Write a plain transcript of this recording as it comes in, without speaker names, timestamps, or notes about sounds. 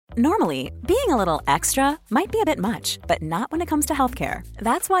Normally, being a little extra might be a bit much, but not when it comes to healthcare.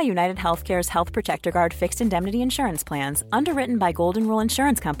 That's why United Healthcare's Health Protector Guard fixed indemnity insurance plans, underwritten by Golden Rule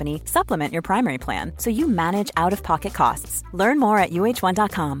Insurance Company, supplement your primary plan so you manage out-of-pocket costs. Learn more at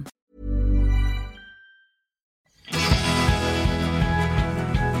uh1.com.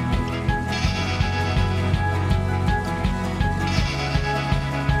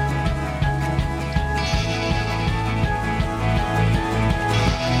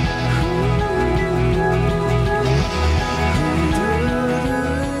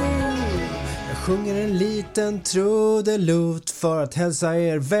 Sjunger en liten trudelutt för att hälsa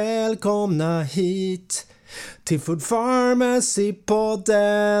er välkomna hit till Food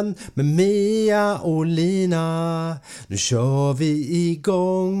Pharmacy-podden med Mia och Lina. Nu kör vi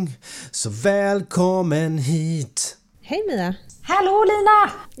igång, så välkommen hit. Hej Mia! Hallå Lina!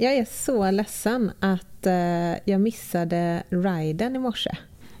 Jag är så ledsen att jag missade riden i morse.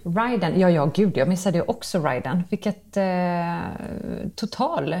 Riden? Ja, gud, jag missade ju också riden. Vilket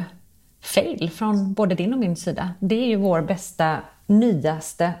total fail från både din och min sida. Det är ju vår bästa,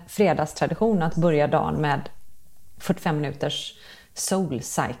 nyaste fredagstradition att börja dagen med 45 minuters soul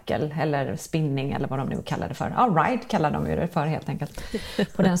cycle eller spinning eller vad de nu kallar det för. Ja, ride kallar de ju det för helt enkelt.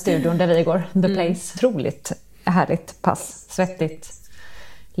 På den studion där vi går, The Place. Troligt härligt pass, svettigt,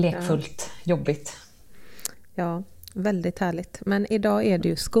 lekfullt, jobbigt. Ja, väldigt härligt. Men idag är det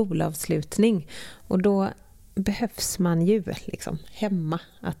ju skolavslutning och då behövs man ju liksom hemma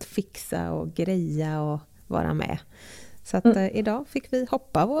att fixa och greja och vara med. Så att idag fick vi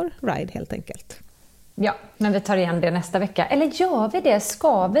hoppa vår ride helt enkelt. Ja, men vi tar igen det nästa vecka. Eller gör vi det?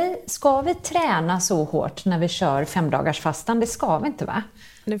 Ska vi träna så hårt när vi kör 5-dagarsfastan? Det ska vi inte, va?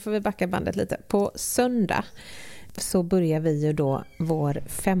 Nu får vi backa bandet lite. På söndag så börjar vi ju då vår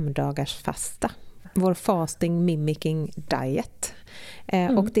 5-dagarsfasta. Vår fasting mimicking diet.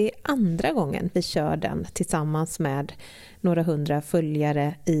 Och det är andra gången vi kör den tillsammans med några 100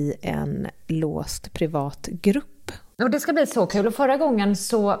 följare i en låst privat grupp. Och det ska bli så kul. Och förra gången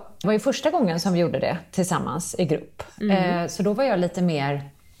så var ju första gången som vi gjorde det tillsammans i grupp. Så då var jag lite mer...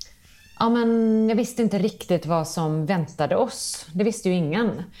 Ja, men jag visste inte riktigt vad som väntade oss. Det visste ju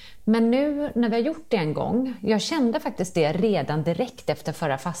ingen. Men nu när vi har gjort det en gång, jag kände faktiskt det redan direkt efter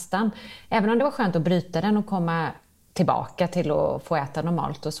förra fastan. Även om det var skönt att bryta den och komma tillbaka till att få äta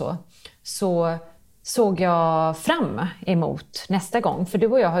normalt och så såg jag fram emot nästa gång. För du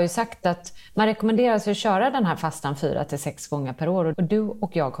och jag har ju sagt att man rekommenderar sig att köra den här fastan 4-6 gånger per år. Och du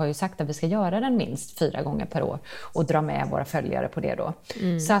och jag har ju sagt att vi ska göra den minst 4 gånger per år och dra med våra följare på det då.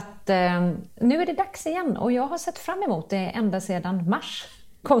 Så att nu är det dags igen och jag har sett fram emot det ända sedan mars.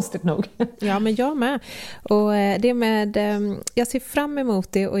 Konstigt nog. Ja, men jag med. Och det med, jag ser fram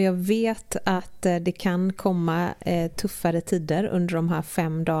emot det och jag vet att det kan komma tuffare tider under de här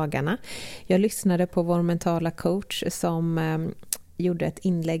 5 dagarna. Jag lyssnade på vår mentala coach som gjorde ett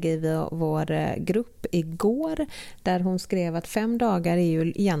inlägg i vår grupp igår där hon skrev att 5 dagar är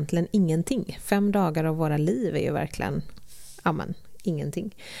ju egentligen ingenting. 5 dagar av våra liv är ju verkligen, amen,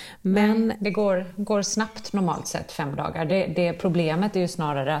 ingenting. Men nej, det går snabbt normalt sett 5 dagar. Det problemet är ju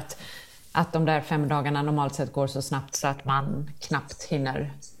snarare att de där 5 dagarna normalt sett går så snabbt så att man knappt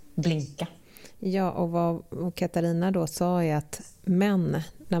hinner blinka. Ja, och vad Katarina då sa är att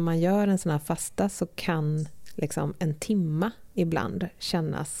när man gör en sån här fasta så kan liksom en timma ibland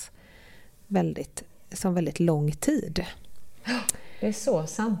kännas som väldigt lång tid. Det är så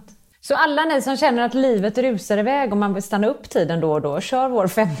sant. Så alla ni som känner att livet rusar iväg och man vill stanna upp tiden då och då, kör vår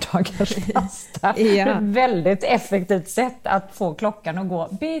 5-dagars fasta. Ja. Ett väldigt effektivt sätt att få klockan att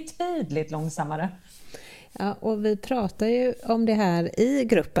gå betydligt långsammare. Ja, och vi pratar ju om det här i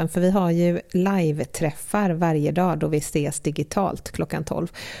gruppen för vi har ju live-träffar varje dag då vi ses digitalt klockan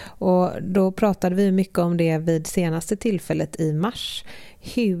 12. Och då pratade vi mycket om det vid senaste tillfället i mars.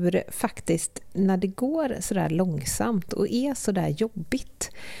 Hur faktiskt när det går sådär långsamt och är sådär jobbigt.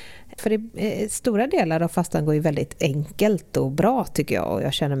 För stora delar av fastan går ju väldigt enkelt och bra tycker jag. Och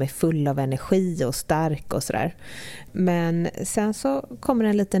jag känner mig full av energi och stark och sådär. Men sen så kommer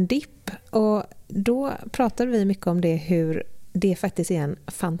en liten dipp. Och då pratar vi mycket om det hur det faktiskt är en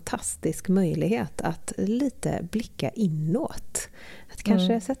fantastisk möjlighet att lite blicka inåt. Att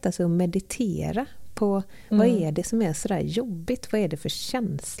kanske sätta sig och meditera på vad är det som är sådär jobbigt? Vad är det för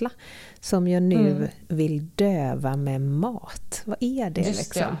känsla som jag nu vill döva med mat? Vad är det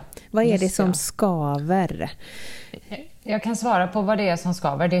liksom? Vad är det som skaver? Jag kan svara på vad det är som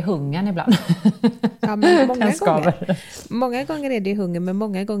skaver. Det är hungern ibland. Ja, men många gånger är det hunger, men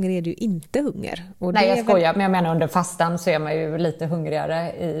många gånger är det ju inte hunger. Och nej, det jag skojar. Men jag menar under fastan så är man ju lite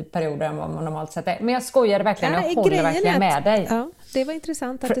hungrigare i perioder än vad man normalt sett är. Men jag skojar verkligen, jag håller verkligen med dig. Ja, det var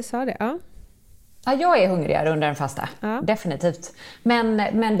intressant att du sa det. Ja. Ja, jag är hungrigare under en fasta, definitivt. Men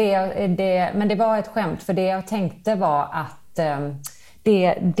det var ett skämt, för det jag tänkte var att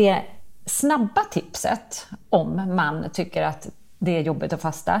det snabba tipset om man tycker att det är jobbigt att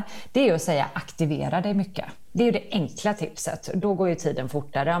fasta, det är ju att säga aktivera dig mycket. Det är ju det enkla tipset. Då går ju tiden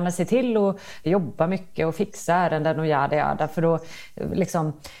fortare. Ja, men se till att jobba mycket och fixa ärenden och jada, för då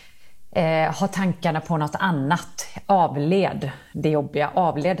liksom ha tankarna på något annat. Avled det jobbiga,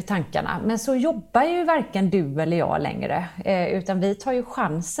 avled tankarna. Men så jobbar ju varken du eller jag längre. Utan vi tar ju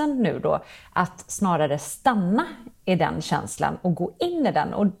chansen nu då att snarare stanna i den känslan och gå in i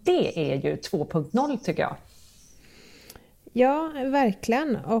den. Och det är ju 2.0 tycker jag. Ja,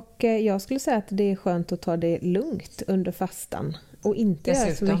 verkligen. Och jag skulle säga att det är skönt att ta det lugnt under fastan och inte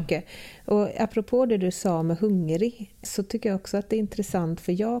göra så mycket. Och apropå det du sa med hungrig, så tycker jag också att det är intressant,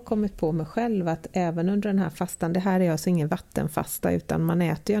 för jag har kommit på mig själv att även under den här fastan, det här är alltså ingen vattenfasta, utan man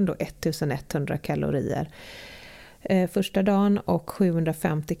äter ju ändå 1100 kalorier första dagen och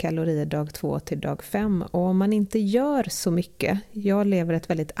 750 kalorier dag 2 till dag 5. Och om man inte gör så mycket, jag lever ett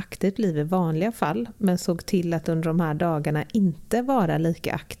väldigt aktivt liv i vanliga fall, men såg till att under de här dagarna inte vara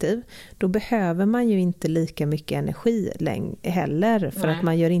lika aktiv, då behöver man ju inte lika mycket energi heller, för att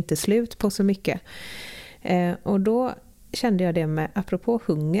man gör inte slut på så mycket. Och då kände jag det med, apropå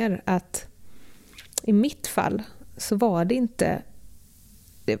hunger, att i mitt fall så var det inte,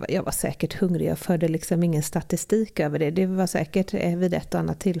 jag var säkert hungrig, jag förde liksom ingen statistik över det. Det var säkert vid ett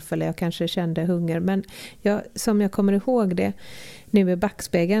annat tillfälle jag kanske kände hunger, men som jag kommer ihåg det nu i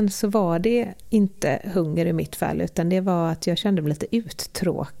backspegeln, så var det inte hunger i mitt fall, utan det var att jag kände mig lite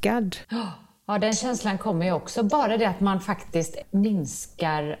uttråkad. Ja, den känslan kommer ju också. Bara det att man faktiskt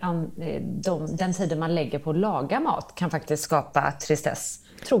minskar den tiden man lägger på att laga mat kan faktiskt skapa tristess.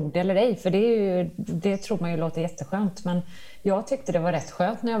 Tro det eller ej, för det tror man ju låter jätteskönt. Men jag tyckte det var rätt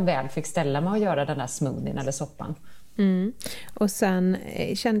skönt när jag väl fick ställa mig och göra den där smoothien eller soppan. Och sen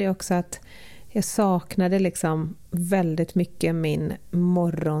kände jag också att jag saknade liksom väldigt mycket min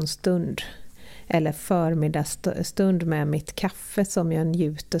morgonstund eller förmiddagsstund med mitt kaffe som jag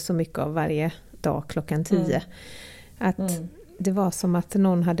njuter så mycket av varje dag klockan 10. Det var som att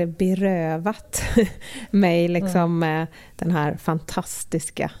någon hade berövat mig liksom med den här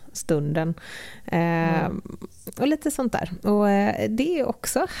fantastiska stunden. Och lite sånt där. Och det är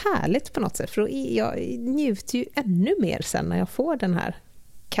också härligt på något sätt. För jag njuter ju ännu mer sen när jag får den här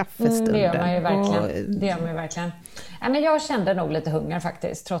kaffestunden. Det gör man ju verkligen. Men jag kände nog lite hunger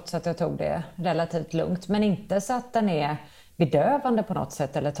faktiskt, trots att jag tog det relativt lugnt. Men inte så att den är bedövande på något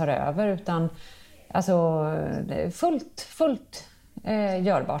sätt eller tar över, utan alltså fullt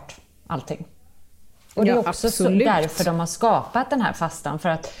görbart allting. Och det är också därför de har skapat den här fastan, för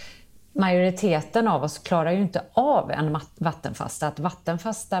att majoriteten av oss klarar ju inte av en vattenfasta. Att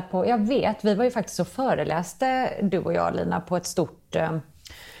vattenfasta jag vet, vi var ju faktiskt så föreläste, du och jag Lina, på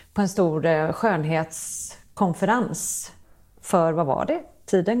en stor skönhetskonferens för, vad var det?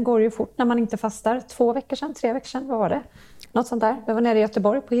 Tiden går ju fort när man inte fastar. 2 veckor sedan, 3 veckor sedan, vad var det? Något sånt där. Vi var nere i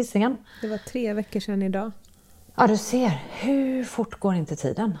Göteborg på Hisingen. Det var 3 veckor sedan idag. Ja, du ser. Hur fort går inte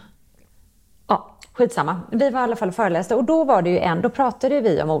tiden? Ja, skitsamma. Vi var i alla fall förelästa. Och då var det ju då pratade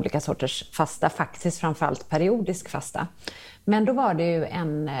vi om olika sorters fasta. Faktiskt framförallt periodisk fasta. Men då var det ju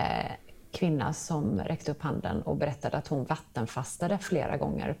en kvinna som räckte upp handen och berättade att hon vattenfastade flera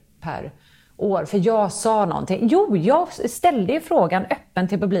gånger per år. För jag sa någonting. Jag ställde ju frågan öppen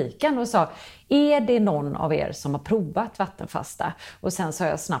till publiken och sa, är det någon av er som har provat vattenfasta? Och sen sa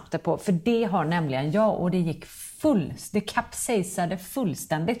jag snabbt det på, för det har nämligen jag, och det gick det kapsejsade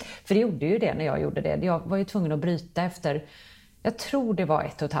fullständigt. För det gjorde ju det när jag gjorde det. Jag var ju tvungen att bryta efter, jag tror det var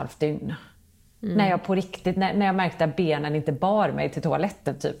 1,5 dygn. När jag på riktigt, när jag märkte att benen inte bar mig till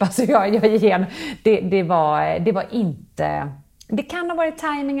toaletten typ. Alltså det var inte... Det kan ha varit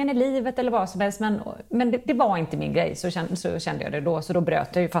tajmingen i livet eller vad som helst, men det var inte min grej, så kände jag det då. Så då bröt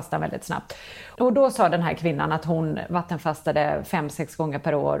jag ju fastan väldigt snabbt. Och då sa den här kvinnan att hon vattenfastade 5-6 gånger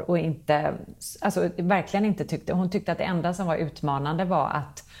per år och verkligen inte tyckte. Hon tyckte att det enda som var utmanande var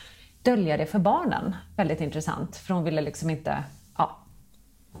att dölja det för barnen. Väldigt intressant, för hon ville liksom inte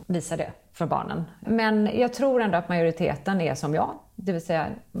visa det för barnen. Men jag tror ändå att majoriteten är som jag. Det vill säga,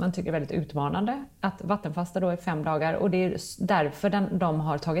 man tycker det är väldigt utmanande att vattenfasta då i 5 dagar. Och det är därför de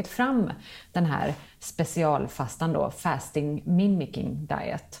har tagit fram den här specialfastan då, Fasting Mimicking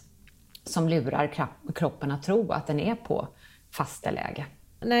Diet. Som lurar kroppen att tro att den är på fasteläge.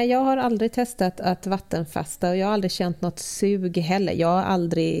 Nej, jag har aldrig testat att vattenfasta och jag har aldrig känt något sug heller. Jag har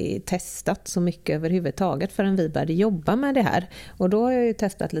aldrig testat så mycket överhuvudtaget förrän vi började jobba med det här. Och då har jag ju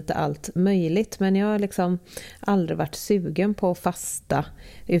testat lite allt möjligt, men jag har liksom aldrig varit sugen på att fasta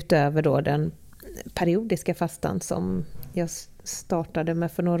utöver då den periodiska fastan som jag startade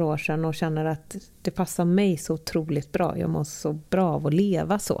med för några år sedan och känner att det passar mig så otroligt bra. Jag mår så bra av att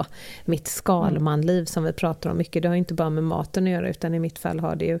leva så. Mitt skalmanliv som vi pratar om mycket, det har inte bara med maten att göra, utan i mitt fall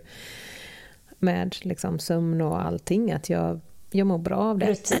har det ju med liksom sömn och allting, att jag mår bra av det.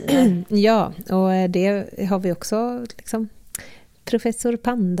 Rutiner. Ja, och det har vi också liksom, professor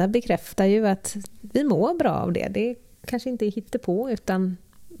Panda bekräftar ju att vi mår bra av det. Det kanske inte är hittepå, utan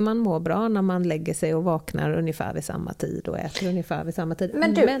man mår bra när man lägger sig och vaknar ungefär vid samma tid och äter ungefär vid samma tid.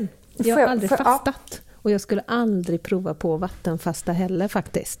 Men jag har aldrig fastat. Och jag skulle aldrig prova på vattenfasta heller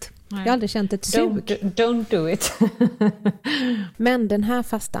faktiskt. Nej. Jag har aldrig känt ett sug. Don't do it. Men den här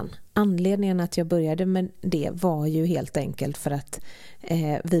fastan, anledningen att jag började med det var ju helt enkelt för att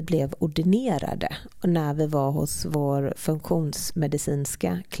vi blev ordinerade när vi var hos vår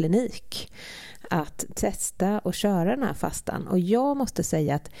funktionsmedicinska klinik att testa och köra den här fastan. Och jag måste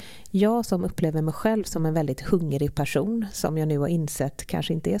säga att jag som upplever mig själv som en väldigt hungrig person, som jag nu har insett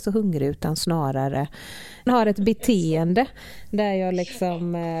kanske inte är så hungrig utan snarare har ett beteende där jag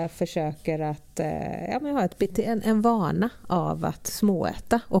liksom försöker att jag har en vana av att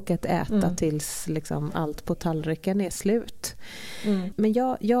småäta och att äta tills liksom allt på tallriken är slut. Men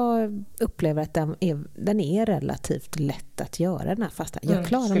jag upplever att den är relativt lätt att göra den här fastan. Jag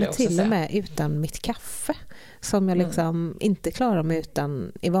klarar mig till och med utan mitt kaffe som jag liksom inte klarar mig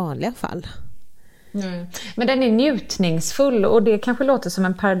utan i vanliga fall. Men den är njutningsfull och det kanske låter som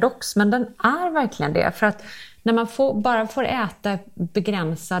en paradox, men den är verkligen det. För att när man bara får äta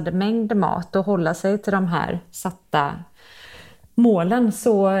begränsad mängd mat och hålla sig till de här satta målen,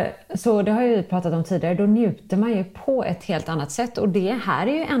 så det har jag ju pratat om tidigare, då njuter man ju på ett helt annat sätt. Och det här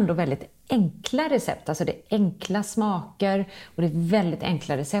är ju ändå väldigt enkla recept, alltså det är enkla smaker och det är väldigt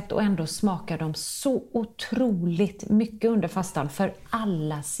enkla recept, och ändå smakar de så otroligt mycket under fastan för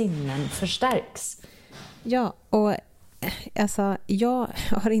alla sinnen förstärks. Ja, och alltså, jag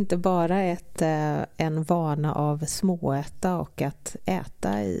har inte bara en vana av småäta och att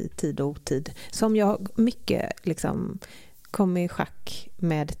äta i tid och otid som jag mycket liksom kom i schack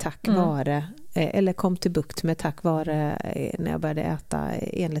med tack vare, eller kom till bukt med tack vare när jag började äta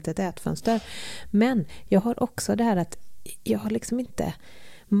enligt ett ätfönster. Men jag har också det här att jag har liksom inte,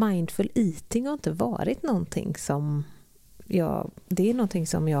 mindful eating har inte varit någonting som det är någonting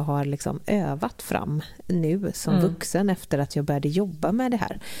som jag har liksom övat fram nu som vuxen efter att jag började jobba med det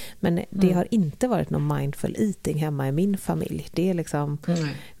här. Men det har inte varit någon mindful eating hemma i min familj. Det är liksom,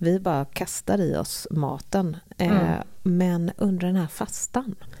 vi bara kastar i oss maten. Men under den här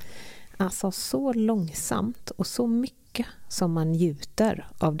fastan, alltså så långsamt och så mycket som man njuter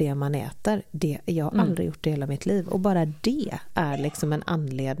av det man äter, jag har aldrig gjort det i hela mitt liv, och bara det är liksom en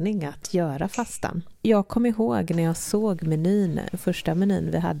anledning att göra fastan. Jag kommer ihåg när jag såg första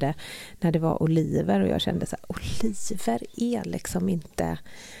menyn vi hade, när det var oliver, och jag kände så här, oliver är liksom inte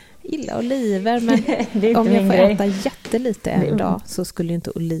illa oliver, men om jag får äta jättelite en dag så skulle ju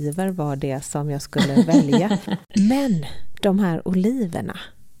inte oliver vara det som jag skulle välja. Men de här oliverna,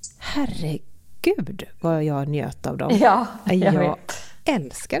 herregud vad jag njöt av dem. Ja, jag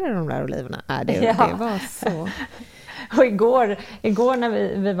älskade de där oliverna. Det var så. Och igår när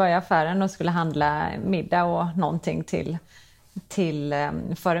vi var i affären och skulle handla middag och någonting till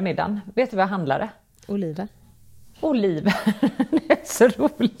före middagen. Vet du vad jag handlade? Oliver. Det är så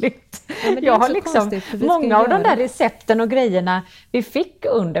roligt. Ja, jag har liksom många av de där recepten och grejerna vi fick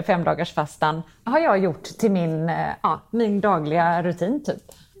under 5-dagarsfastan har jag gjort till min dagliga rutin typ.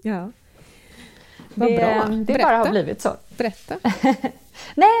 Ja. Vad bra. Det bara har blivit så. Berätta.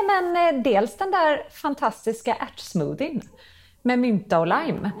 Nej, men dels den där fantastiska ärtsmoothien med mynta och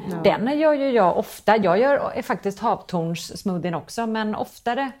lime. Ja. Den gör ju jag ofta. Jag gör faktiskt havtornssmoothien också, men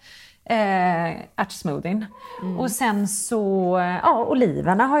oftare ärtsmoothien. Och sen så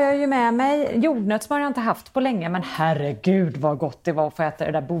oliverna har jag ju med mig. Jordnötssmör har jag inte haft på länge, men herregud vad gott det var att få äta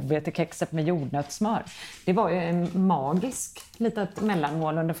det där bovetekexet med jordnötssmör. Det var ju en magisk litet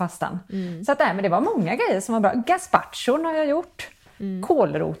mellanmål under fastan. Så att men det var många grejer som var bra. Gazpachon har jag gjort.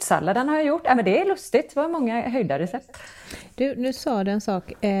 Kålrotsalladen har jag gjort. Men det är lustigt. Det var många höjda recept. Du, nu sa du en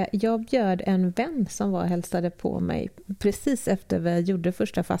sak. Jag bjöd en vän som var och hälsade på mig. Precis efter vi gjorde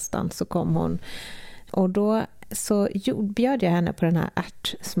första fastan så kom hon. Och då så bjöd jag henne på den här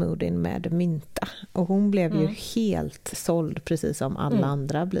ärtsmoothien med mynta. Och hon blev ju helt såld, precis som alla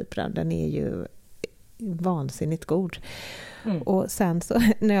andra blir på den. Den är ju vansinnigt god. Och sen så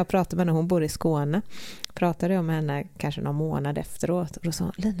när jag pratade med henne, hon bor i Skåne, pratade jag med henne kanske någon månad efteråt och då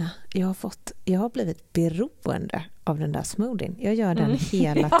sa Lina, jag har blivit beroende av den där smoothien. Jag gör den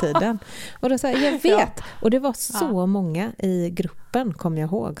hela tiden. Och då sa jag vet. Och det var så många i gruppen, kom jag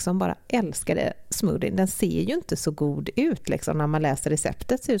ihåg, som bara älskade smoothien. Den ser ju inte så god ut liksom, när man läser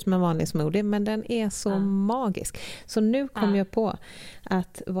receptet. Ser ut som en vanlig smoothie, men den är så magisk. Så nu kom jag på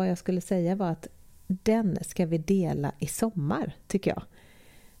att vad jag skulle säga var att den ska vi dela i sommar, tycker jag.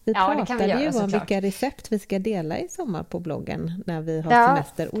 Vi pratade ju om vilka recept vi ska dela i sommar på bloggen när vi har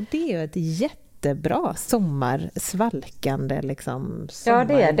semester. Och det är ju ett jättebra sommarsvalkande liksom. Ja,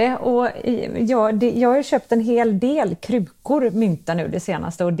 det är det. Och jag har ju köpt en hel del krukor mynta nu det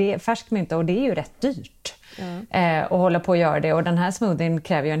senaste. Och det är färsk mynta och det är ju rätt dyrt. Och hålla på att göra det. Och den här smoothien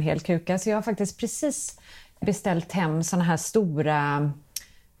kräver ju en hel kruka. Så jag har faktiskt precis beställt hem såna här stora...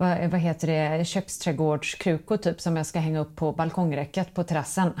 Vad heter det, köksträdgårdskrukor typ som jag ska hänga upp på balkongräcket på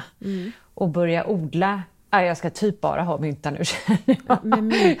terrassen och börja odla. Jag ska typ bara ha mynta nu.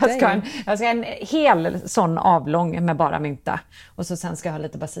 Jag ska ha en hel sån avlång med bara mynta och så sen ska jag ha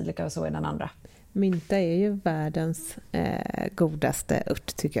lite basilika och så i den andra. Mynta är ju världens godaste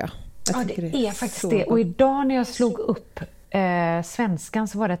ört, tycker jag. Det är faktiskt det. Och idag när jag slog upp svenskan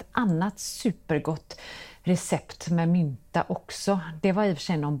så var det ett annat supergott recept med mynta också. Det var i och för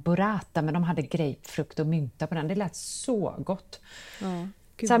sig någon burrata, men de hade grapefrukt och mynta på den. Det lät så gott.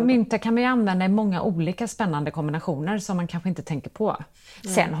 Så mynta kan man ju använda i många olika spännande kombinationer som man kanske inte tänker på.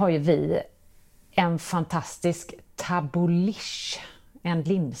 Sen har ju vi en fantastisk tabouliche. En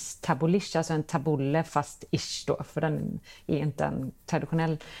linstabouliche, alltså en taboule fast ish då, för den är inte en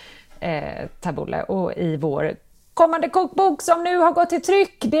traditionell taboule. Och i vår kommande kokbok som nu har gått till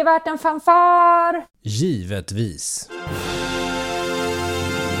tryck, det är värt en fanfar. Givetvis.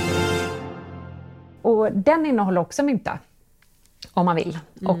 Och den innehåller också mynta, om man vill.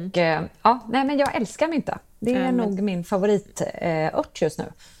 Och men jag älskar mynta. Det är nog min favoritört just nu.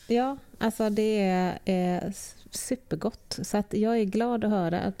 Ja, alltså det är supergott. Så att jag är glad att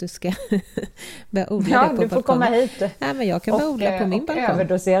höra att du ska börja odla det på balkongen. Ja, du får komma hit. Ja, men jag kan börja odla på min balkong. Och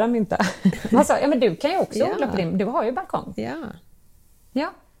överdosera mynta. Ja, men du kan ju också odla på din. Du har ju balkong. Ja.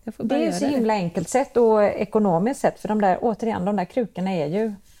 Det är ju så himla enkelt sätt och ekonomiskt sätt. För de där krukorna är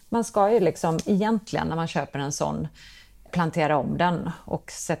ju... Man ska ju liksom egentligen när man köper en sån plantera om den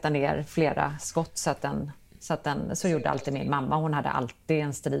och sätta ner flera skott så gjorde alltid min mamma. Hon hade alltid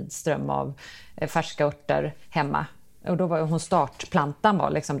en stridström av färska örter hemma. Och då var hon startplantan var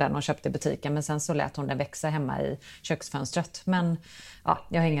liksom den hon köpte i butiken. Men sen så lät hon den växa hemma i köksfönstret. Men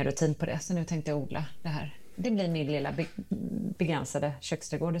jag har ingen rutin på det. Så nu tänkte jag odla det här. Det blir min lilla begränsade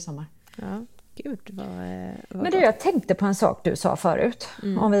köksträdgård i sommar. Ja, gud vad men du, jag tänkte på en sak du sa förut.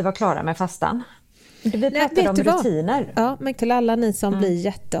 Om vi var klara med fastan. Vi pratade om rutiner. Ja, men till alla ni som blir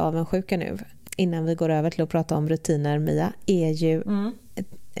jätteavundsjuka nu innan vi går över till att prata om rutiner, Mia, är ju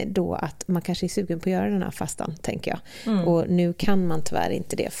då att man kanske är sugen på att göra den här fastan, tänker jag. Och nu kan man tyvärr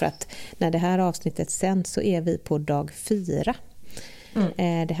inte det, för att när det här avsnittet sänds så är vi på dag 4.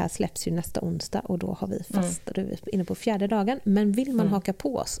 Det här släpps ju nästa onsdag och då har vi fastat inne på 4:e dagen. Men vill man haka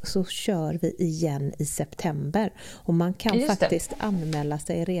på oss så kör vi igen i september. Och man kan faktiskt anmäla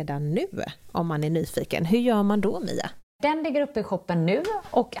sig redan nu om man är nyfiken. Hur gör man då, Mia? Den ligger uppe i shoppen nu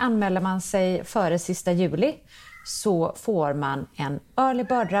och anmäler man sig före sista juli så får man en early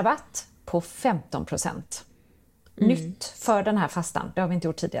bird-rabatt på 15%. Nytt för den här fastan, det har vi inte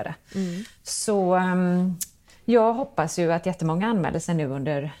gjort tidigare. Så jag hoppas ju att jättemånga anmäler sig nu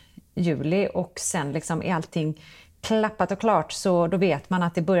under juli och sen liksom är allting klappat och klart, så då vet man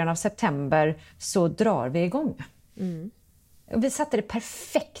att i början av september så drar vi igång. Vi satte det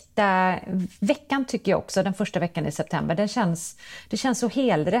perfekta veckan, tycker jag också, den första veckan i september. Det känns så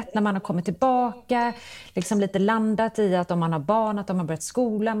helrätt när man har kommit tillbaka, liksom lite landat i att om man har barn, att de har börjat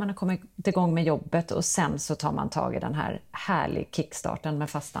skolan, man har kommit igång med jobbet och sen så tar man tag i den här härliga kickstarten med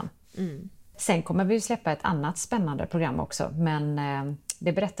fastan. Sen kommer vi ju släppa ett annat spännande program också, men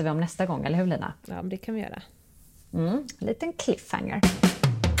det berättar vi om nästa gång, eller hur, Lina? Ja, men det kan vi göra. Liten cliffhanger.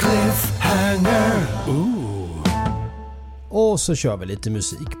 Cliffhanger! Och så kör vi lite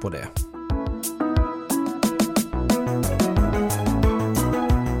musik på det.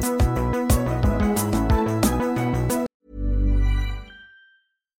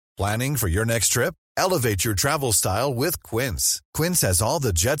 Planning for your next trip? Elevate your travel style with Quince. Quince has all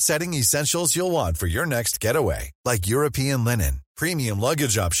the jet-setting essentials you'll want for your next getaway, like European linen, premium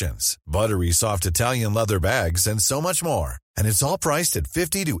luggage options, buttery soft Italian leather bags, and so much more. And it's all priced at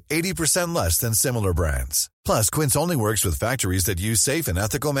 50 to 80% less than similar brands. Plus, Quince only works with factories that use safe and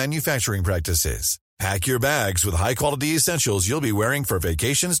ethical manufacturing practices. Pack your bags with high-quality essentials you'll be wearing for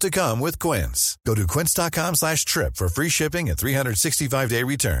vacations to come with Quince. Go to quince.com/trip for free shipping and 365-day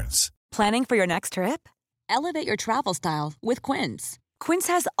returns. Planning for your next trip? Elevate your travel style with Quince.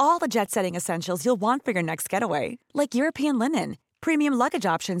 Quince has all the jet-setting essentials you'll want for your next getaway, like European linen, premium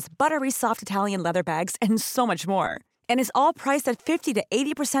luggage options, buttery soft Italian leather bags, and so much more. And is all priced at 50 to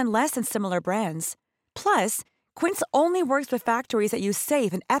 80% less than similar brands. Plus, Quince only works with factories that use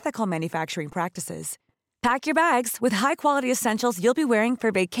safe and ethical manufacturing practices. Pack your bags with high-quality essentials you'll be wearing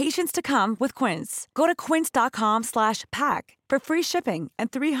for vacations to come with Quince. Go to quince.com/pack for free shipping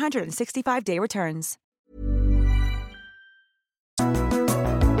and 365-day returns.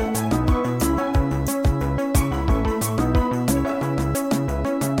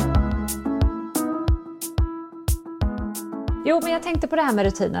 Jo, men jag tänkte på det här med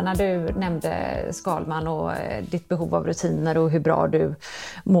rutinerna. Du nämnde Skalman och ditt behov av rutiner och hur bra du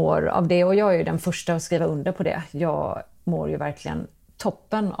mår av det. Och jag är ju den första att skriva under på det. Jag mår ju verkligen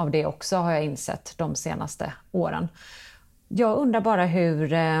toppen av det också, har jag insett de senaste åren. Jag undrar bara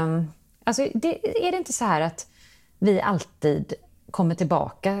hur... Alltså, är det inte så här att vi alltid kommer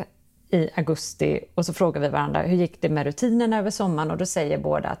tillbaka i augusti och så frågar vi varandra hur gick det med rutinerna över sommaren, och då säger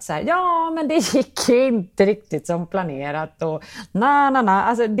båda att så här, ja men det gick ju inte riktigt som planerat och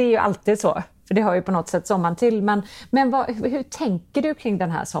alltså det är ju alltid så, för det hör ju på något sätt sommaren till, men hur tänker du kring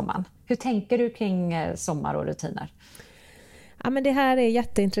den här sommaren? Hur tänker du kring sommar och rutiner? Ja, men det här är ett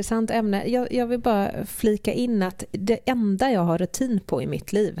jätteintressant ämne. Jag vill bara flika in att det enda jag har rutin på i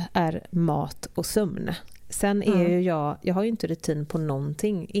mitt liv är mat och sömn. Sen är ju jag har ju inte rutin på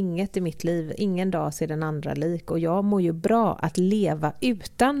någonting. Inget i mitt liv, ingen dag ser den andra lik. Och jag mår ju bra att leva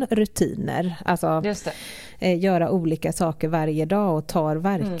utan rutiner. Alltså göra olika saker varje dag och tar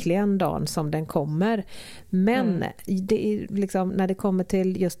verkligen dagen som den kommer. Men det är liksom, när det kommer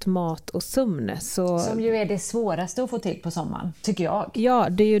till just mat och sömn så... Som ju är det svåraste att få till på sommaren, tycker jag. Ja,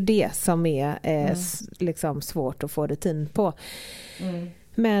 det är ju det som är liksom svårt att få rutin på.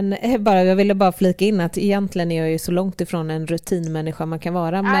 Men jag ville bara flika in att egentligen är jag ju så långt ifrån en rutinmänniska man kan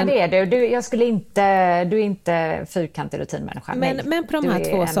vara. Men... Ja, det är du. Du är inte fyrkantig rutinmänniska. Men på de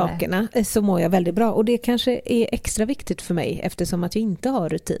här två sakerna så mår jag väldigt bra. Och det kanske är extra viktigt för mig eftersom att jag inte har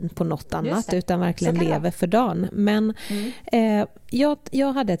rutin på något annat utan verkligen lever för dagen. Men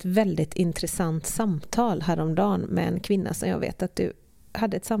jag hade ett väldigt intressant samtal häromdagen med en kvinna som jag vet att du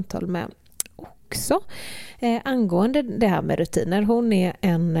hade ett samtal med också, angående det här med rutiner. Hon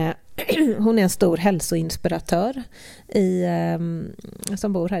är en stor hälsoinspiratör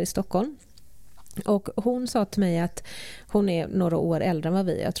som bor här i Stockholm. Och hon sa till mig att hon är några år äldre än vad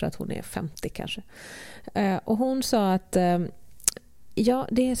vi är. Jag tror att hon är 50 kanske. Och hon sa att det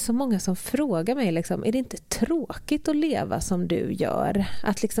är så många som frågar mig liksom, är det inte tråkigt att leva som du gör?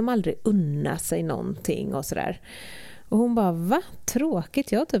 Att liksom aldrig unna sig någonting och sådär. Och hon bara, va?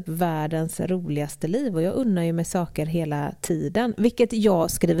 Tråkigt? Jag har typ världens roligaste liv och jag unnar ju mig saker hela tiden. Vilket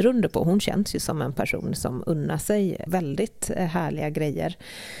jag skriver under på. Hon känns ju som en person som unnar sig väldigt härliga grejer.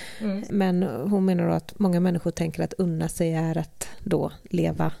 Men hon menar då att många människor tänker att unna sig är att då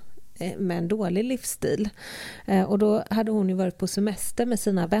leva med en dålig livsstil. Och då hade hon ju varit på semester med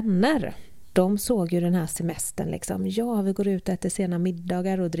sina vänner. De såg ju den här semestern liksom, vi går ut och äter sena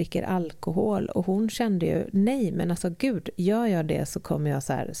middagar och dricker alkohol. Och hon kände ju, nej men alltså gud, gör jag det så kommer jag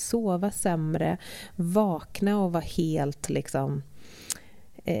så här sova sämre, vakna och vara helt liksom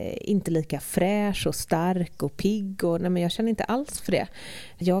inte lika fräsch och stark och pigg och nej, men jag känner inte alls för det.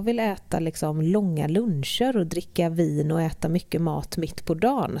 Jag vill äta liksom långa luncher och dricka vin och äta mycket mat mitt på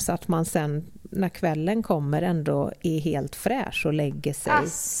dagen så att man sen när kvällen kommer ändå är helt fräsch och lägger sig.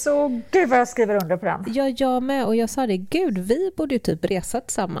 Alltså, gud vad jag skriver under på den. Ja, jag med. Och jag sa det, gud, vi borde ju typ resa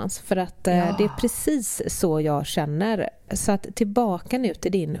tillsammans för att det är precis så jag känner. Så att tillbaka nu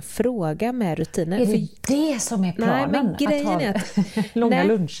till din fråga med rutiner. Är det som är planen? Nej, men grejen är att långa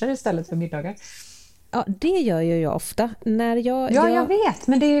luncher istället för middagar. Ja, det gör ju jag ofta. När jag vet,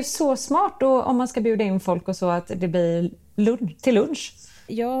 men det är ju så smart då, om man ska bjuda in folk och så att det blir till lunch.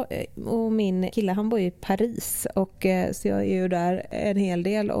 Jag och min kille, han bor i Paris och så jag är ju där en hel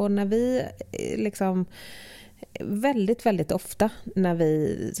del och när vi liksom väldigt, väldigt ofta när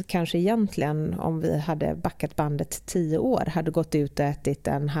vi kanske egentligen om vi hade backat bandet 10 år hade gått ut och ätit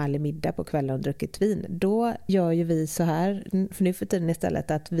en härlig middag på kvällen och druckit vin, då gör ju vi så här för nu för tiden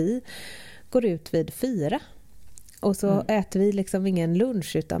istället att vi går ut vid 4 och så äter vi liksom ingen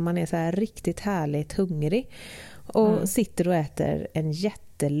lunch utan man är så här riktigt härligt hungrig och sitter och äter en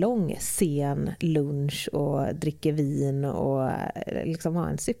jättelång sen lunch och dricker vin och liksom har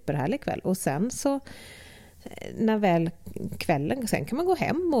en superhärlig kväll. Och sen så när väl kvällen, sen kan man gå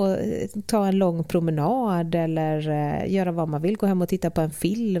hem och ta en lång promenad eller göra vad man vill, gå hem och titta på en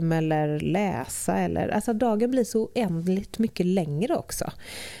film eller läsa, eller alltså dagen blir så oändligt mycket längre också.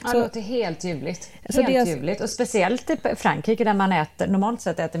 Ja, det låter helt ljuvligt. Ljuvligt. Och speciellt i Frankrike där man normalt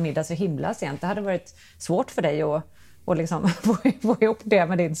sett äter middag så himla sent. Det hade varit svårt för dig att och liksom få ihop det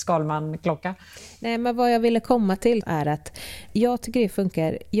med din Skalman-klocka. Nej, men vad jag ville komma till är att jag tycker det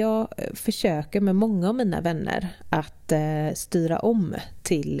funkar. Jag försöker med många av mina vänner att styra om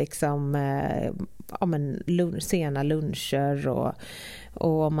till liksom, sena luncher och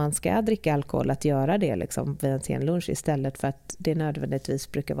om man ska dricka alkohol att göra det liksom vid en sen lunch istället för att det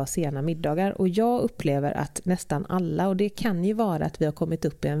nödvändigtvis brukar vara sena middagar. Och jag upplever att nästan alla, och det kan ju vara att vi har kommit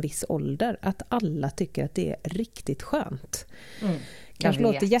upp i en viss ålder, att alla tycker att det är riktigt skönt. Kanske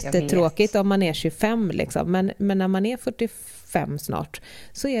låter jättetråkigt om man är 25 liksom, men när man är 45 snart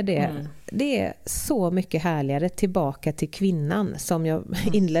så är det är så mycket härligare tillbaka till kvinnan som jag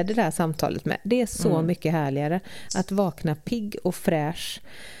inledde det här samtalet med. Det är så mycket härligare att vakna pigg och fräsch,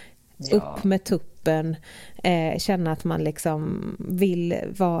 upp med tuppen, känna att man liksom vill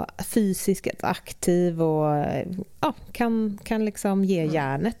vara fysiskt aktiv och kan liksom ge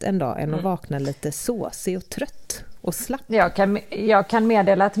järnet en dag än att vakna lite såsig och trött och slapp. Jag kan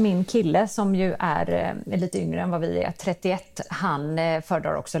meddela att min kille som ju är lite yngre än vad vi är, 31, han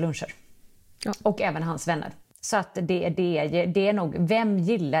föredrar också luncher. Ja. Och även hans vänner. Så att det är nog, vem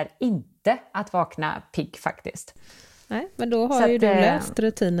gillar inte att vakna pigg faktiskt? Nej, men då har ju du löst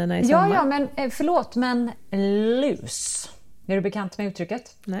rutinerna i sommar. Ja, men förlåt, men lus. Är du bekant med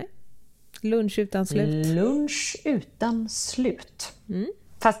uttrycket? Nej. Lunch utan slut. Lunch utan slut.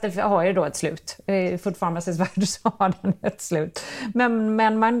 Fast det har ju då ett slut. Food Pharmacys värld så har den ett slut. Men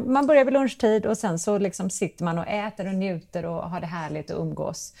man börjar vid lunchtid och sen så liksom sitter man och äter och njuter och har det härligt och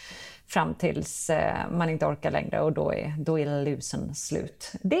umgås fram tills man inte orkar längre och då är lusen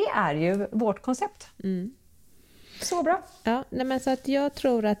slut. Det är ju vårt koncept. Så bra. Ja, men så att jag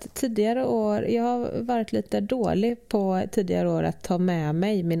tror att tidigare år, jag har varit lite dålig på tidigare år att ta med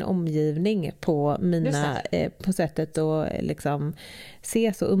mig min omgivning på på sättet att liksom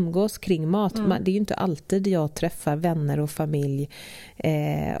ses och umgås kring mat. Det är ju inte alltid jag träffar vänner och familj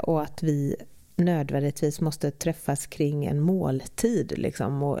och att vi nödvändigtvis måste träffas kring en måltid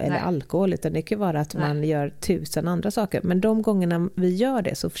liksom, eller alkohol, utan det kan vara att man gör 1000 andra saker. Men de gångerna vi gör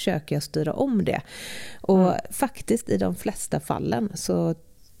det så försöker jag styra om det. Och faktiskt i de flesta fallen så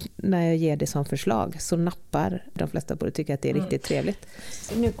när jag ger det som förslag så nappar de flesta på det, tycker att det är riktigt trevligt.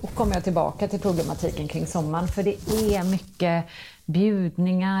 Nu kommer jag tillbaka till problematiken kring sommaren, för det är mycket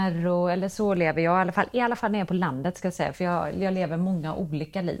bjudningar eller så lever jag i alla fall när jag är på landet, ska jag säga, för jag lever många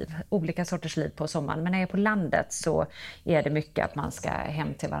olika sorters liv på sommaren, men när jag är på landet så är det mycket att man ska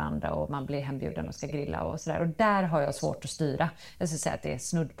hem till varandra och man blir hembjuden och ska grilla och sådär, och där har jag svårt att styra. Jag skulle säga att det är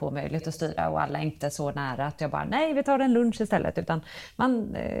snudd på möjligt att styra och alla är inte så nära att jag bara, nej vi tar en lunch istället, utan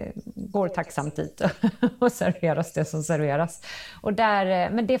man går tacksamt dit och serveras det som serveras. Och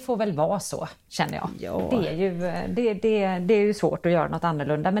men det får väl vara så, känner jag. Ja. Det är ju svårt att göra något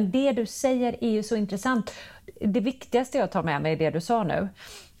annorlunda, men det du säger är ju så intressant. Det viktigaste jag tar med mig i det du sa nu,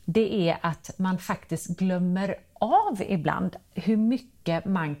 det är att man faktiskt glömmer av ibland hur mycket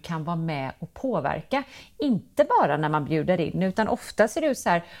man kan vara med och påverka. Inte bara när man bjuder in, utan ofta ser det ut så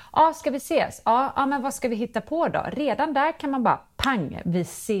här, ska vi ses? Ja, men vad ska vi hitta på då? Redan där kan man bara, pang, vi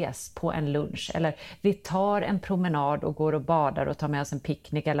ses på en lunch, eller vi tar en promenad och går och badar och tar med oss en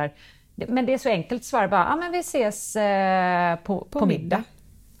picknick, men det är så enkelt att svara bara, men vi ses på middag.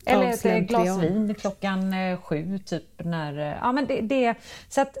 Eller ett glas vin klockan 7 typ när,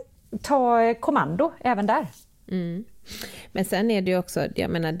 så att ta kommando även där. Men sen är det ju också, jag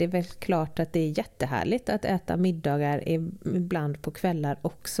menar, det är väl klart att det är jättehärligt att äta middagar ibland på kvällar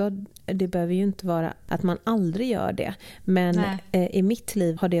också. Det behöver ju inte vara att man aldrig gör det. Men i mitt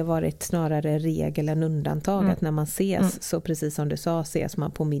liv har det varit snarare regel än undantag att när man ses, så precis som du sa, ses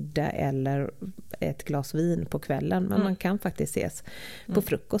man på middag eller ett glas vin på kvällen. Men man kan faktiskt ses på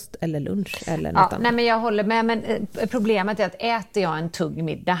frukost eller lunch eller något annat. Nej, men jag håller med, men problemet är att äter jag en tung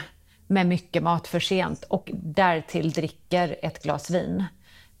middag med mycket mat för sent och därtill dricker ett glas vin,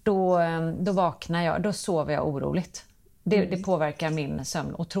 då vaknar jag, då sover jag oroligt. Det påverkar min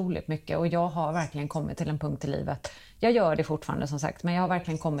sömn otroligt mycket, och jag har verkligen kommit till en punkt i livet, jag gör det fortfarande som sagt, men jag har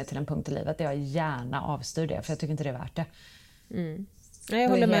verkligen kommit till en punkt i livet där jag gärna avstyr det, för jag tycker inte det är värt det. Jag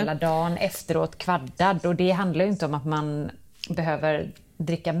håller med. Hela dagen efteråt kvaddad, och det handlar ju inte om att man behöver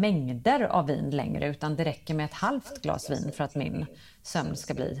dricka mängder av vin längre, utan det räcker med ett halvt glas vin för att min sömn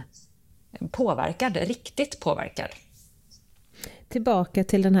ska bli påverkad, riktigt påverkad. Tillbaka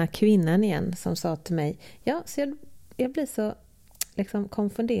till den här kvinnan igen som sa till mig, ja, så jag blir så liksom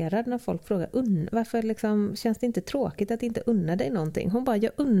konfunderad när folk frågar varför liksom, känns det inte tråkigt att inte unna dig någonting. Hon bara,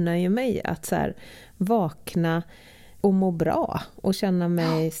 jag unnar ju mig att så här, vakna och må bra och känna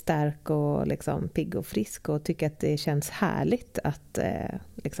mig stark och liksom pigg och frisk och tycka att det känns härligt att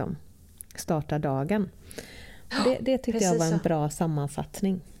liksom starta dagen. Det tyckte jag var en bra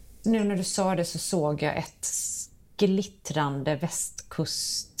sammanfattning. Nu när du sa det så såg jag ett glittrande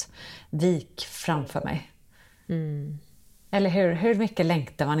västkustvik framför mig. Eller hur mycket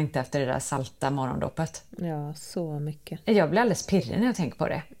längtar man inte efter det där salta morgondoppet? Ja, så mycket. Jag blir alldeles pirrig när jag tänker på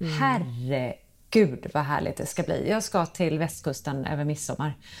det. Herregud vad härligt det ska bli. Jag ska till västkusten över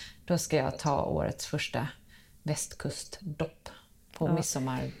midsommar. Då ska jag ta årets första västkustdopp på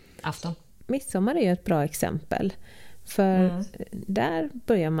midsommarafton. Midsommar är ju ett bra exempel. För där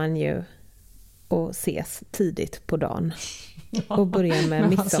börjar man ju att ses tidigt på dagen. Och börjar med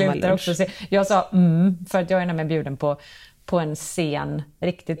midsommarlunch. Jag sa för att jag är nämligen bjuden på en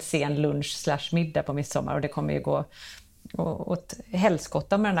riktigt sen lunch / middag på midsommar. Och det kommer ju gå åt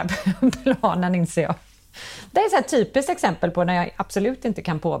helskotta med den här planen, inser jag. Det är ett så här typiskt exempel på när jag absolut inte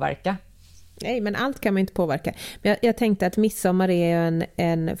kan påverka. Nej, men allt kan man inte påverka. Men jag tänkte att midsommar är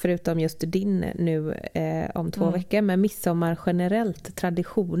en förutom just din nu om 2 veckor, men midsommar generellt,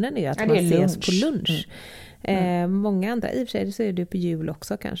 traditionen är ju att man ses på lunch. Många andra, i och för sig så är det på jul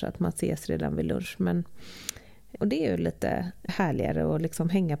också kanske, att man ses redan vid lunch. Och det är ju lite härligare att liksom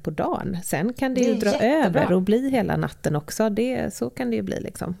hänga på dagen. Sen kan det ju dra över och bli hela natten också. Så kan det ju bli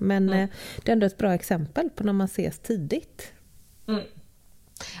liksom. Men det är ändå ett bra exempel på när man ses tidigt.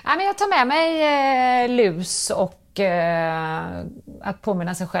 Ja, men jag tar med mig lus och att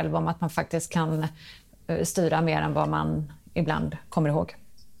påminna sig själv om att man faktiskt kan styra mer än vad man ibland kommer ihåg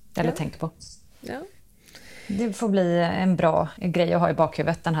eller tänker på. Ja. Det får bli en bra grej att ha i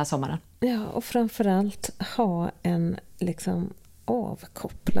bakhuvudet den här sommaren. Ja, och framförallt ha en liksom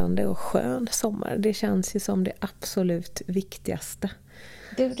avkopplande och skön sommar. Det känns ju som det absolut viktigaste.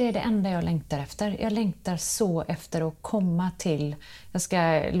 Det är det enda jag längtar efter. Jag längtar så efter att komma till... Jag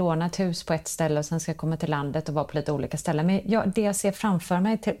ska låna ett hus på ett ställe och sen ska jag komma till landet och vara på lite olika ställen. Men det jag ser framför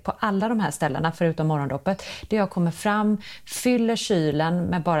mig på alla de här ställena, förutom morgondoppet, det jag kommer fram, fyller kylen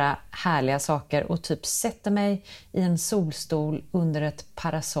med bara härliga saker och typ sätter mig i en solstol under ett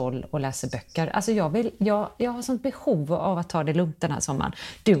parasoll och läser böcker. Alltså jag har sånt behov av att ta det lugnt den här sommaren.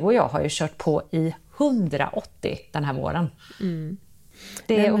 Du och jag har ju kört på i 180 den här våren.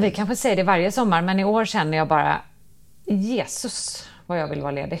 Och vi kanske säger det varje sommar, men i år känner jag bara Jesus vad jag vill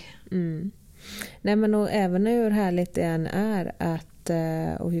vara ledig. Nej, men och även hur härligt det än är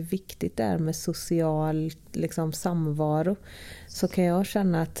och hur viktigt det är med social liksom, samvaro, så kan jag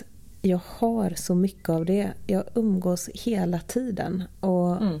känna att jag har så mycket av det. Jag umgås hela tiden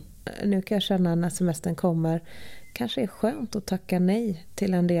och nu kan jag känna när semestern kommer, kanske är skönt att tacka nej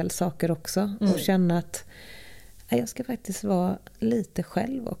till en del saker också och känna att jag ska faktiskt vara lite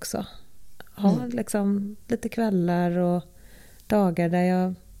själv också. Ha liksom lite kvällar och dagar där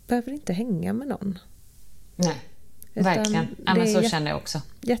jag behöver inte hänga med någon. Nej, verkligen. Ja, men så känner jag också.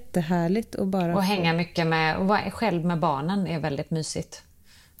 Jättehärligt att bara och hänga mycket med, och vara själv med barnen är väldigt mysigt.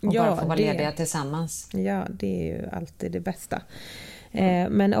 Och bara få vara lediga tillsammans. Ja, det är ju alltid det bästa.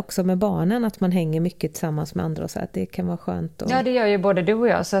 Men också med barnen, att man hänger mycket tillsammans med andra och så att det kan vara skönt. Ja, det gör ju både du och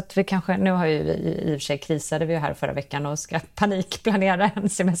jag, så att vi kanske, nu har ju vi i och för sig krisade vi här förra veckan och ska panikplanera en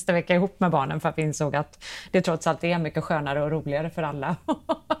semestervecka ihop med barnen för att vi insåg att det trots allt är mycket skönare och roligare för alla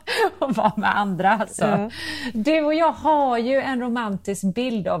att vara med andra. Alltså. Ja. Du och jag har ju en romantisk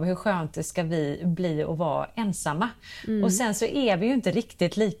bild av hur skönt det ska bli att vara ensamma. Och sen så är vi ju inte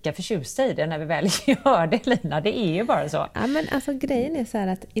riktigt lika förtjusta i det när vi väl gör det, Lina. Det är ju bara så. Ja, men alltså grejen är så här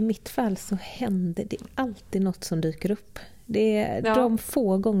att i mitt fall så händer det alltid något som dyker upp. Det är de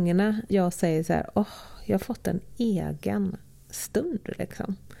få gångerna jag säger så här, jag har fått en egen stund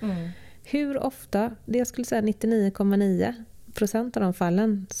liksom. Hur ofta, det jag skulle säga 99,9% av de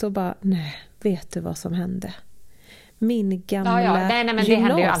fallen, så bara, nej, vet du vad som hände? Min gamla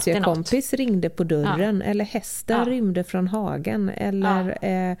gymnasiekompis ringde på dörren, eller hästen rymde från hagen, eller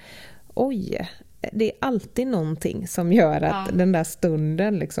det är alltid någonting som gör att den där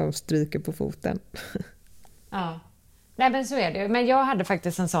stunden liksom stryker på foten. Ja. Nej, men så är det. Men jag hade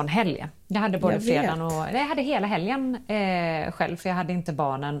faktiskt en sån helg. Jag hade både fredagen och... Jag hade hela helgen själv, för jag hade inte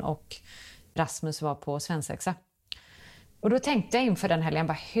barnen och Rasmus var på svensexa. Och då tänkte jag inför den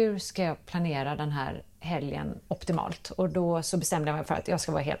helgen, hur ska jag planera den här helgen optimalt? Och då så bestämde jag mig för att jag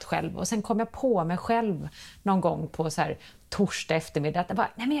ska vara helt själv. Och sen kom jag på mig själv någon gång på så här torsdag eftermiddag att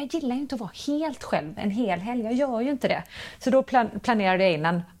nej men jag gillar ju inte att vara helt själv en hel helg, jag gör ju inte det. Så då planerade jag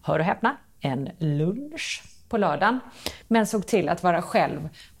in hör och häpna, en lunch på lördagen. Men såg till att vara själv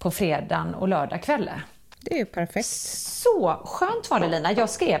på fredagen och lördagkvällen. Det är ju perfekt. Så skönt var det, Lina. Jag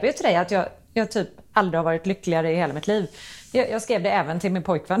skrev ju till dig att jag typ aldrig har varit lyckligare i hela mitt liv. Jag skrev det även till min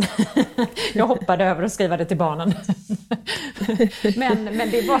pojkvän. Jag hoppade över att skriva det till barnen.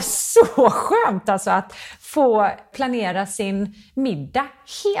 Men det var så skönt alltså att få planera sin middag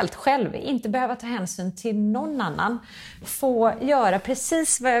helt själv. Inte behöva ta hänsyn till någon annan. Få göra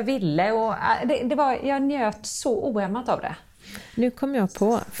precis vad jag ville. Och jag njöt så ohämmat av det. Nu kom jag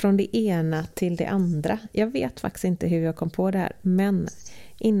på från det ena till det andra. Jag vet faktiskt inte hur jag kom på det här. Men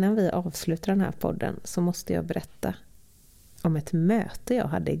innan vi avslutar den här podden så måste jag berätta om ett möte jag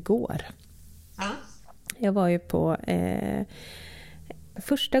hade igår. Jag var ju på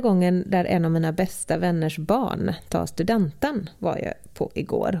första gången där en av mina bästa vänners barn tar studenten var jag på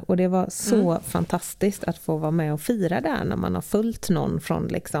igår. Och det var så fantastiskt att få vara med och fira där när man har följt någon från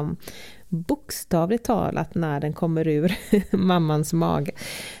liksom bokstavligt talat när den kommer ur mammans mage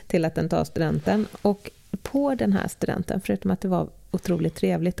till att den tar studenten. Och på den här studenten, förutom att det var otroligt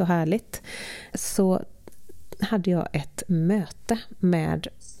trevligt och härligt, så hade jag ett möte med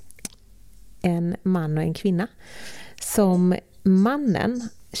en man och en kvinna. Som mannen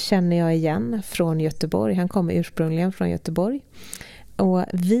känner jag igen från Göteborg. Han kommer ursprungligen från Göteborg. Och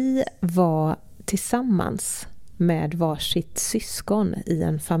vi var tillsammans med varsitt syskon i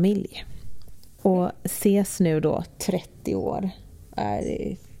en familj. Och ses nu då 30 år.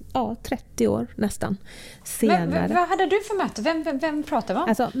 Ja, 30 år nästan senare. Vad hade du för möte? Vem pratade vi om?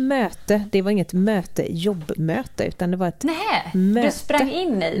 Alltså möte, det var inget jobbmöte, utan det var ett möte. Du sprang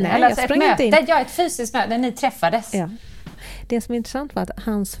in i? Nej, eller alltså jag sprang inte in. Ja, ett fysiskt möte där ni träffades. Ja. Det som är intressant var att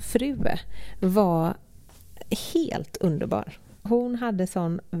hans fru var helt underbar. Hon hade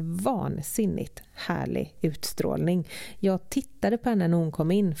sån vansinnigt härlig utstrålning. Jag tittade på henne när hon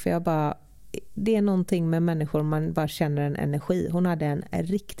kom in, för jag bara... Det är någonting med människor, man bara känner en energi. Hon hade en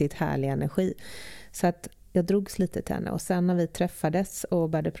riktigt härlig energi. Så att jag drogs lite till henne. Och sen när vi träffades och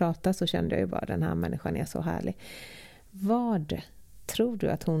började prata så kände jag ju bara, den här människan är så härlig. Vad tror du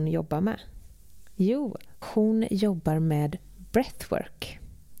att hon jobbar med? Jo, hon jobbar med breathwork.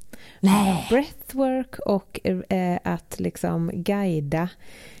 Nej. Breathwork och att liksom guida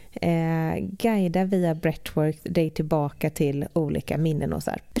via breathwork dig tillbaka till olika minnen och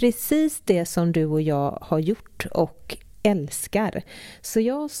så här. Precis det som du och jag har gjort och älskar. Så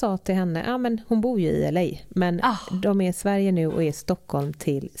jag sa till henne, men hon bor ju i LA, men de är i Sverige nu och är i Stockholm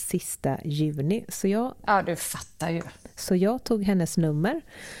till sista juni. Så ja, du fattar ju. Så jag tog hennes nummer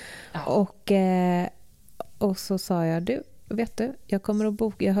och så sa jag, du, vet du, jag kommer att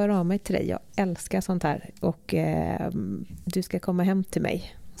boka, jag hör av mig till dig, jag älskar sånt här och du ska komma hem till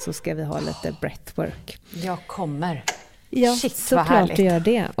mig. Så ska vi ha lite breathwork. Jag kommer. Ja, shit, såklart du gör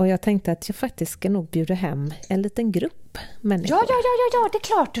det. Och jag tänkte att jag faktiskt ska nog bjuda hem en liten grupp människor. Ja, det är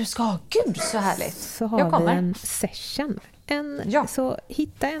klart du ska. Gud, så härligt. Så har vi en session. Så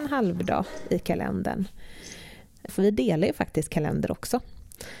hitta en halvdag i kalendern. För vi delar ju faktiskt kalender också.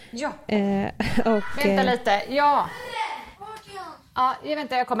 Ja. Vänta lite. Ja. Ja,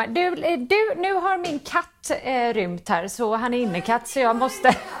 jag kommer. Du, nu har min katt rymt här, så han är innekatt, så jag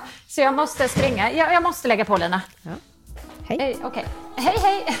måste springa. Jag måste lägga på, Lina. Ja. Hej. Okej.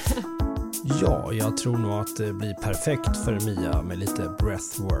 Hej. Ja, jag tror nog att det blir perfekt för Mia med lite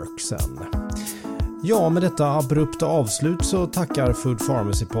breathwork sen. Ja, med detta abrupta avslut så tackar Food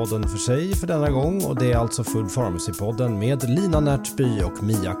Pharmacy-podden för sig för denna gång, och det är alltså Food Pharmacy-podden med Lina Närtby och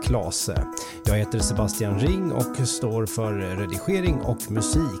Mia Klase. Jag heter Sebastian Ring och står för redigering och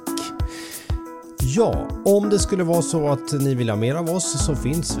musik. Ja, om det skulle vara så att ni vill ha mer av oss så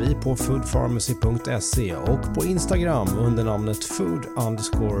finns vi på foodpharmacy.se och på Instagram under namnet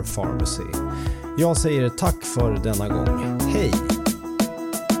food_pharmacy. Jag säger tack för denna gång. Hej!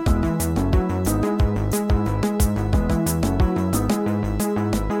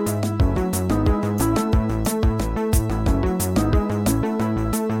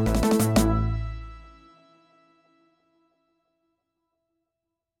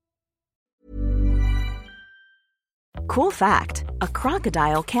 Cool fact, a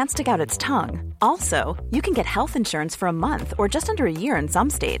crocodile can't stick out its tongue. Also, you can get health insurance for a month or just under a year in some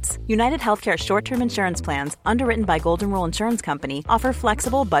states. United Healthcare short-term insurance plans, underwritten by Golden Rule Insurance Company, offer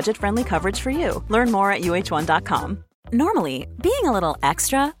flexible, budget-friendly coverage for you. Learn more at uh1.com. Normally, being a little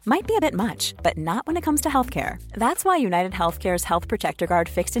extra might be a bit much, but not when it comes to healthcare. That's why United Healthcare's Health Protector Guard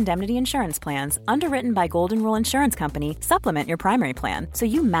fixed indemnity insurance plans, underwritten by Golden Rule Insurance Company, supplement your primary plan so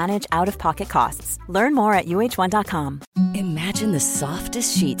you manage out-of-pocket costs. Learn more at uh1.com. Imagine the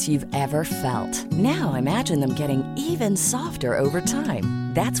softest sheets you've ever felt. Now imagine them getting even softer over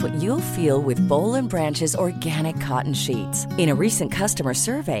time. That's what you'll feel with Boll & Branch's organic cotton sheets. In a recent customer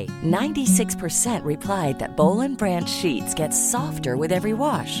survey, 96% replied that Boll & Branch sheets get softer with every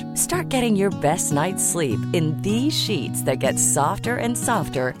wash. Start getting your best night's sleep in these sheets that get softer and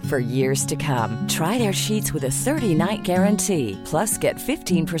softer for years to come. Try their sheets with a 30-night guarantee. Plus, get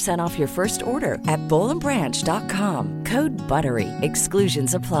 15% off your first order at bollandbranch.com. Code BUTTERY.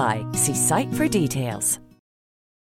 Exclusions apply. See site for details.